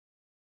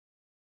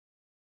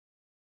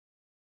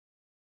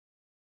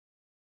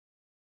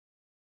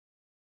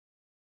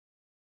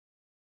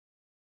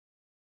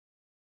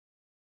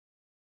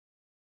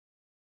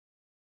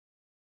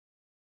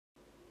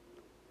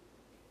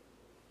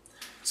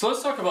So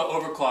let's talk about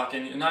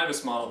overclocking and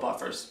IBIS model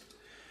buffers.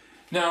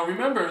 Now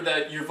remember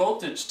that your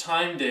voltage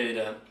time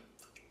data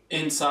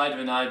inside of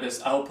an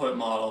IBIS output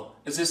model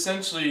is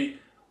essentially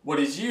what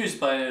is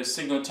used by a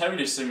signal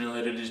integrity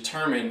simulator to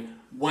determine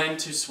when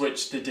to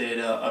switch the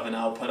data of an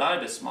output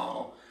IBIS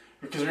model.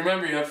 Because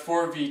remember, you have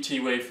 4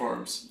 VT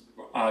waveforms.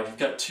 You've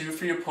got 2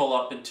 for your pull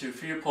up and 2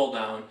 for your pull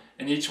down,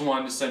 and each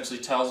one essentially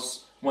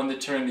tells when to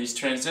turn these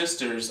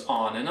transistors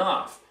on and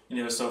off.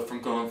 So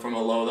from going from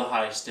a low to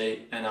high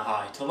state and a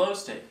high to low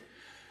state.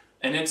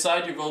 And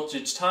inside your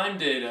voltage time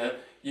data,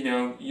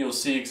 you'll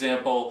see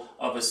example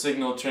of a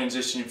signal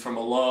transitioning from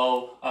a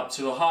low up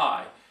to a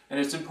high. And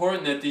it's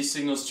important that these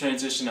signals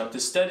transition up to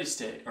steady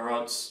state, or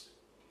else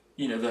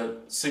the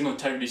signal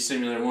integrity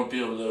simulator won't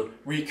be able to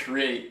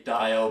recreate the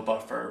I/O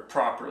buffer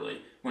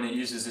properly when it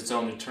uses its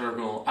own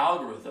internal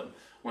algorithm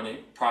when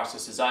it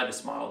processes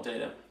IBIS model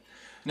data.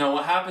 Now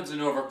what happens in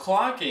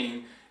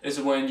overclocking is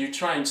when you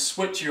try and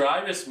switch your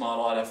IBIS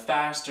model at a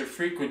faster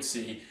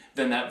frequency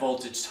than that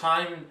voltage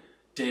time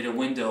data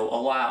window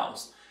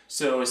allows.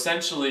 So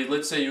essentially,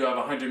 let's say you have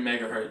a 100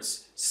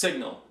 megahertz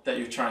signal that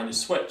you're trying to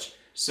switch.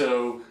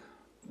 So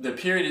the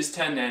period is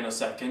 10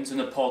 nanoseconds and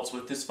the pulse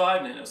width is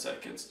 5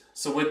 nanoseconds.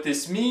 So what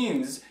this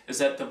means is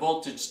that the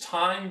voltage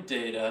time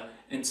data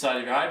inside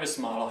of your IBIS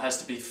model has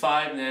to be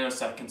 5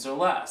 nanoseconds or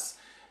less.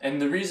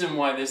 And the reason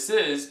why this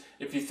is,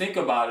 if you think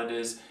about it,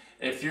 is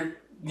if you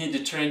need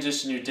to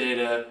transition your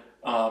data,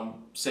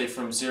 say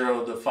from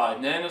 0 to 5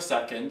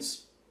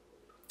 nanoseconds,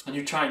 and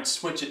you try and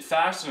switch it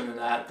faster than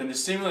that, then the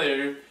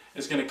simulator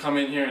is going to come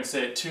in here and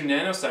say at 2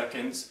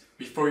 nanoseconds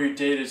before your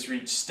data has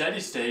reached steady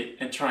state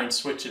and try and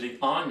switch it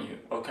on you,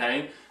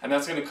 okay? And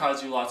that's going to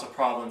cause you lots of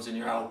problems in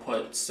your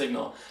output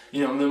signal.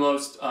 The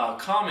most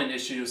common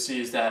issue you'll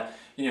see is that,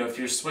 if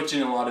you're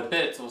switching a lot of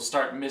bits, it'll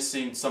start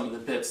missing some of the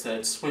bits that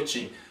it's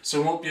switching.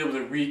 So it won't be able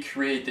to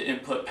recreate the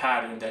input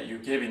pattern that you're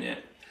giving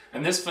it.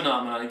 And this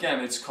phenomenon,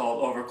 again, it's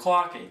called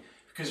overclocking,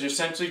 because you're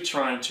essentially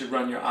trying to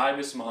run your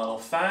IBIS model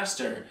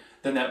faster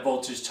than that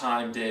voltage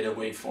time data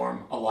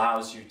waveform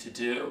allows you to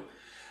do.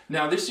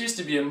 Now this used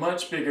to be a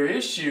much bigger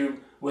issue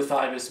with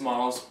IBIS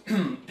models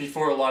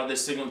before a lot of the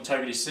signal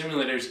integrity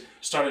simulators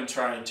started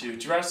trying to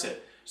address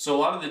it. So a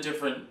lot of the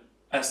different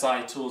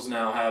SI tools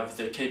now have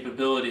the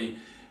capability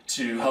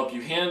to help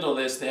you handle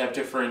this. They have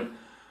different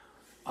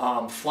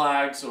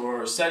flags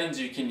or settings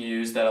you can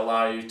use that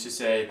allow you to,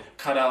 say,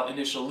 cut out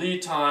initial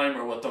lead time,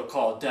 or what they'll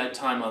call dead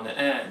time on the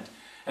end.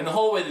 And the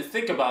whole way to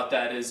think about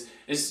that is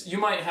you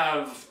might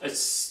have a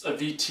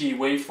VT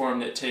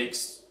waveform that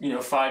takes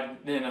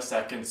 5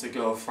 nanoseconds to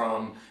go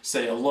from,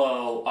 say, a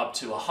low up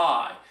to a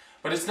high.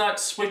 But it's not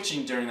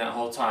switching during that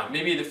whole time.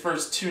 Maybe the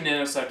first 2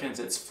 nanoseconds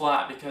it's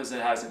flat because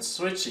it hasn't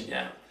switched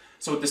yet.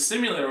 So what the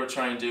simulator will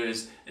try and do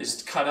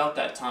is cut out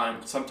that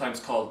time, sometimes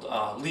called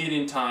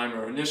leading time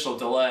or initial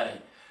delay.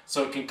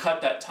 So it can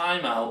cut that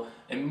time out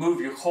and move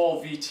your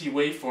whole VT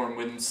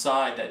waveform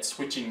inside that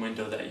switching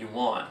window that you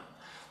want.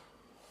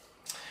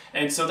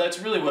 And so that's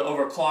really what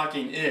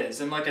overclocking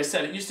is. And like I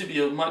said, it used to be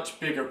a much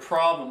bigger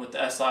problem with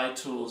the SI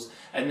tools,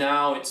 and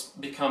now it's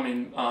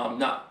becoming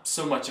not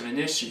so much of an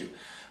issue.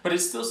 But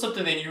it's still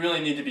something that you really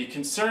need to be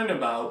concerned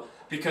about,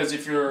 because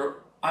if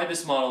your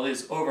IBIS model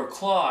is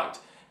overclocked,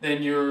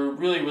 then you're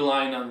really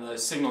relying on the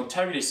signal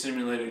integrity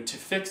simulator to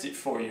fix it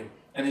for you.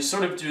 And they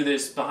sort of do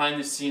this behind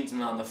the scenes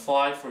and on the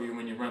fly for you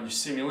when you run your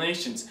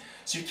simulations.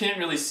 So you can't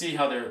really see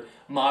how they're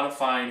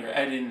modifying or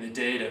editing the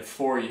data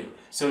for you.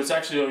 So it's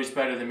actually always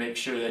better to make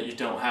sure that you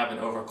don't have an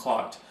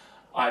overclocked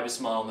IBIS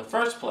model in the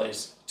first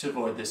place to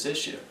avoid this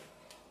issue.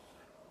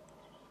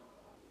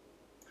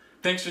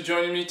 Thanks for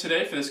joining me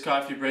today for this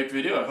coffee break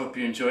video. I hope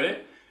you enjoyed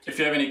it. If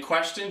you have any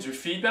questions or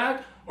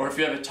feedback, or if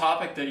you have a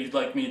topic that you'd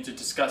like me to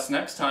discuss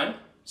next time,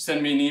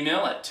 send me an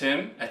email at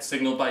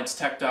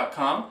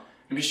tim@signalbytestech.com.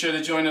 And be sure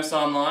to join us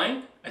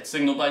online at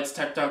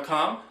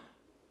signalbytestech.com.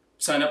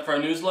 Sign up for our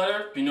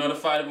newsletter, be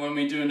notified when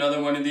we do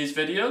another one of these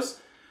videos.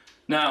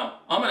 Now,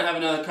 I'm going to have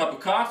another cup of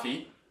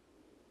coffee,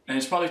 and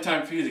it's probably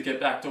time for you to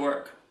get back to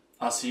work.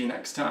 I'll see you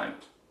next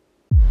time.